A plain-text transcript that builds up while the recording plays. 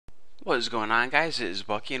What is going on, guys? It is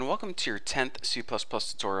Bucky and welcome to your 10th C++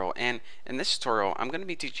 tutorial. And in this tutorial I'm going to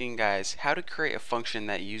be teaching you guys how to create a function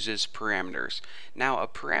that uses parameters. Now a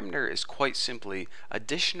parameter is quite simply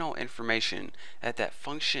additional information that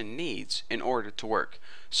function needs in order to work.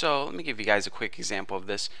 So let me give you guys a quick example of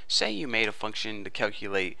this. Say you made a function to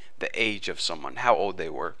calculate the age of someone, how old they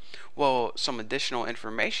were. Well, some additional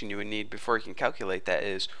information you would need before you can calculate that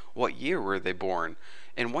is what year were they born.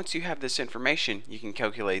 And once you have this information, you can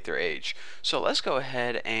calculate their age. So let's go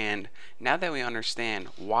ahead and now that we understand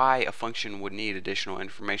why a function would need additional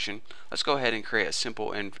information, let's go ahead and create a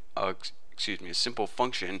simple a simple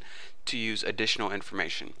function to use additional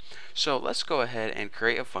information. So let's go ahead and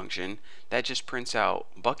create a function that just prints out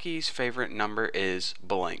Bucky's favorite number is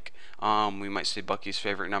blank. We might say Bucky's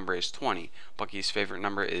favorite number is 20. Bucky's favorite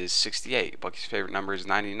number is 68. Bucky's favorite number is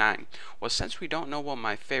 99. Well, since we don't know what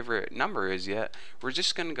my favorite number is yet, we're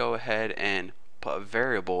just going to go ahead and put a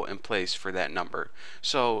variable in place for that number.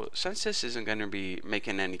 So since this isn't going to be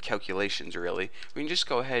making any calculations really, we can just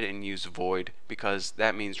go ahead and use void because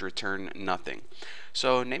that means return nothing.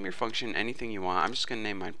 So name your function anything you want. I'm just going to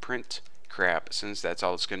name mine print crap since that's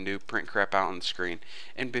all it's going to do, print crap out on the screen.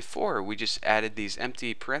 And before we just added these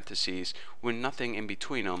empty parentheses with nothing in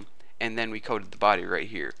between them, and then we coded the body right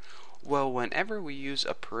here. Well, whenever we use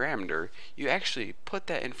a parameter, you actually put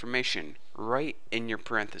that information right in your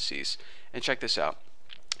parentheses. And check this out.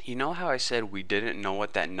 You know how I said we didn't know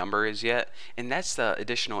what that number is yet? And that's the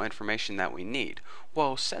additional information that we need.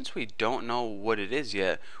 Well, since we don't know what it is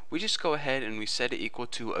yet, we just go ahead and we set it equal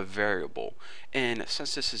to a variable. And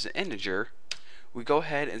since this is an integer, we go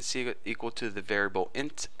ahead and set it equal to the variable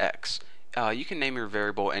int x. You can name your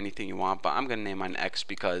variable anything you want, but I'm going to name mine x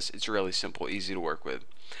because it's really simple, easy to work with.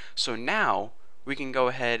 So now we can go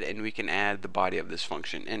ahead and we can add the body of this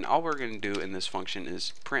function. And all we're going to do in this function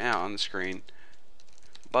is print out on the screen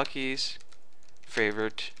Bucky's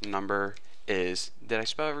favorite number is, did I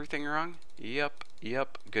spell everything wrong? Yep,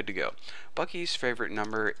 good to go. Bucky's favorite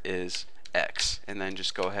number is X, and then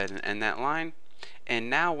just go ahead and end that line. And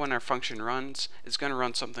now when our function runs, it's going to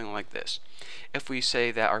run something like this. If we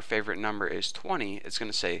say that our favorite number is 20, it's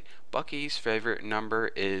going to say Bucky's favorite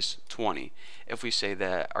number is 20. If we say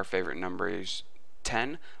that our favorite number is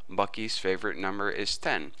 10, Bucky's favorite number is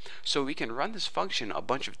 10. So we can run this function a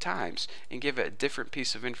bunch of times and give it a different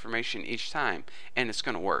piece of information each time, and it's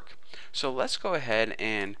going to work. So let's go ahead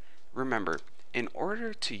and remember, in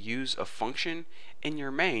order to use a function in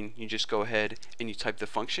your main, you just go ahead and you type the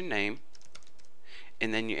function name,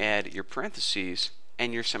 and then you add your parentheses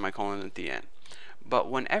and your semicolon at the end. But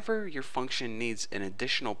whenever your function needs an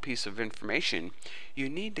additional piece of information, you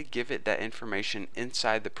need to give it that information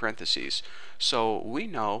inside the parentheses. So we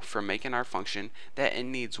know from making our function that it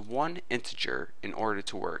needs one integer in order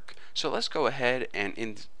to work. So let's go ahead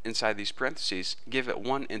and inside these parentheses give it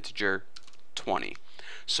one integer, 20.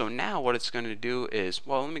 So now what it's going to do is,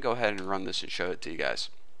 well, let me go ahead and run this and show it to you guys.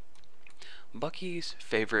 Bucky's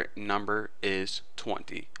favorite number is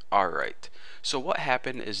 20. Alright, so what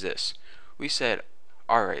happened is this. We said,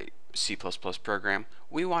 alright, C++ program,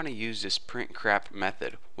 we want to use this print crap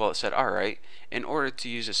method. Well, it said, alright, in order to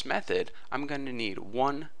use this method, I'm going to need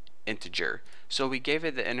one integer. So we gave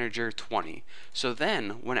it the integer 20. So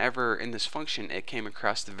then, whenever in this function it came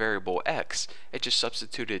across the variable x, it just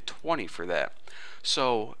substituted 20 for that.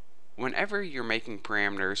 So whenever you're making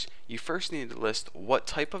parameters, you first need to list what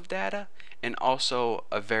type of data and also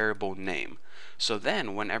a variable name. So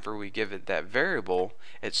then whenever we give it that variable,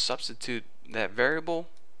 it substitutes that variable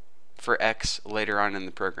for x later on in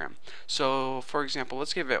the program. So for example,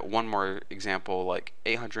 let's give it one more example like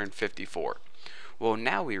 854. Well,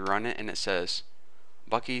 now we run it and it says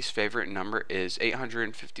Bucky's favorite number is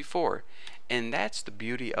 854. And that's the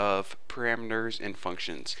beauty of parameters and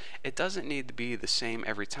functions. It doesn't need to be the same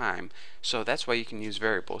every time, so that's why you can use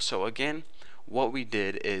variables. So again, what we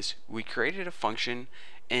did is we created a function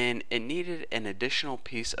and it needed an additional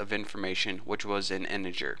piece of information, which was an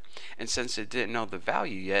integer. And since it didn't know the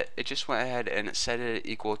value yet, it just went ahead and it set it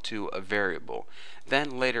equal to a variable.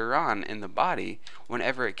 Then later on in the body,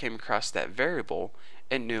 whenever it came across that variable,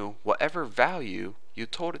 it knew whatever value you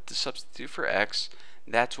told it to substitute for x,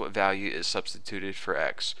 that's what value is substituted for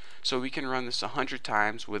x. So we can run this 100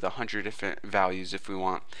 times with 100 different values if we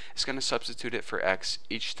want. It's going to substitute it for x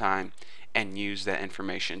each time and use that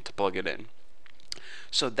information to plug it in.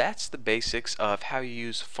 So that's the basics of how you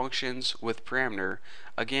use functions with parameter.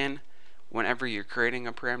 Again, whenever you're creating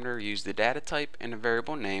a parameter, use the data type and a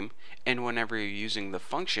variable name, and whenever you're using the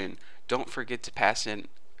function, don't forget to pass in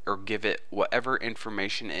or give it whatever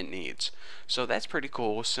information it needs. So that's pretty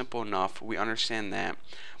cool, simple enough, we understand that.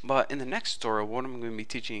 But in the next tutorial, what I'm going to be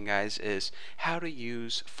teaching you guys is how to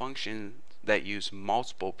use functions that use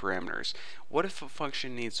multiple parameters. What if a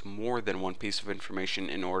function needs more than one piece of information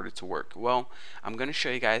in order to work? Well, I'm going to show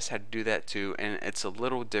you guys how to do that too, and it's a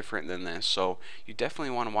little different than this, so you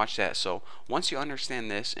definitely want to watch that. So once you understand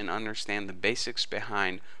this and understand the basics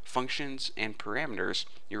behind functions and parameters,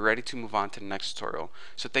 you're ready to move on to the next tutorial.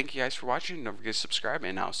 So thank you guys for watching. Don't forget to subscribe,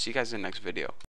 and I'll see you guys in the next video.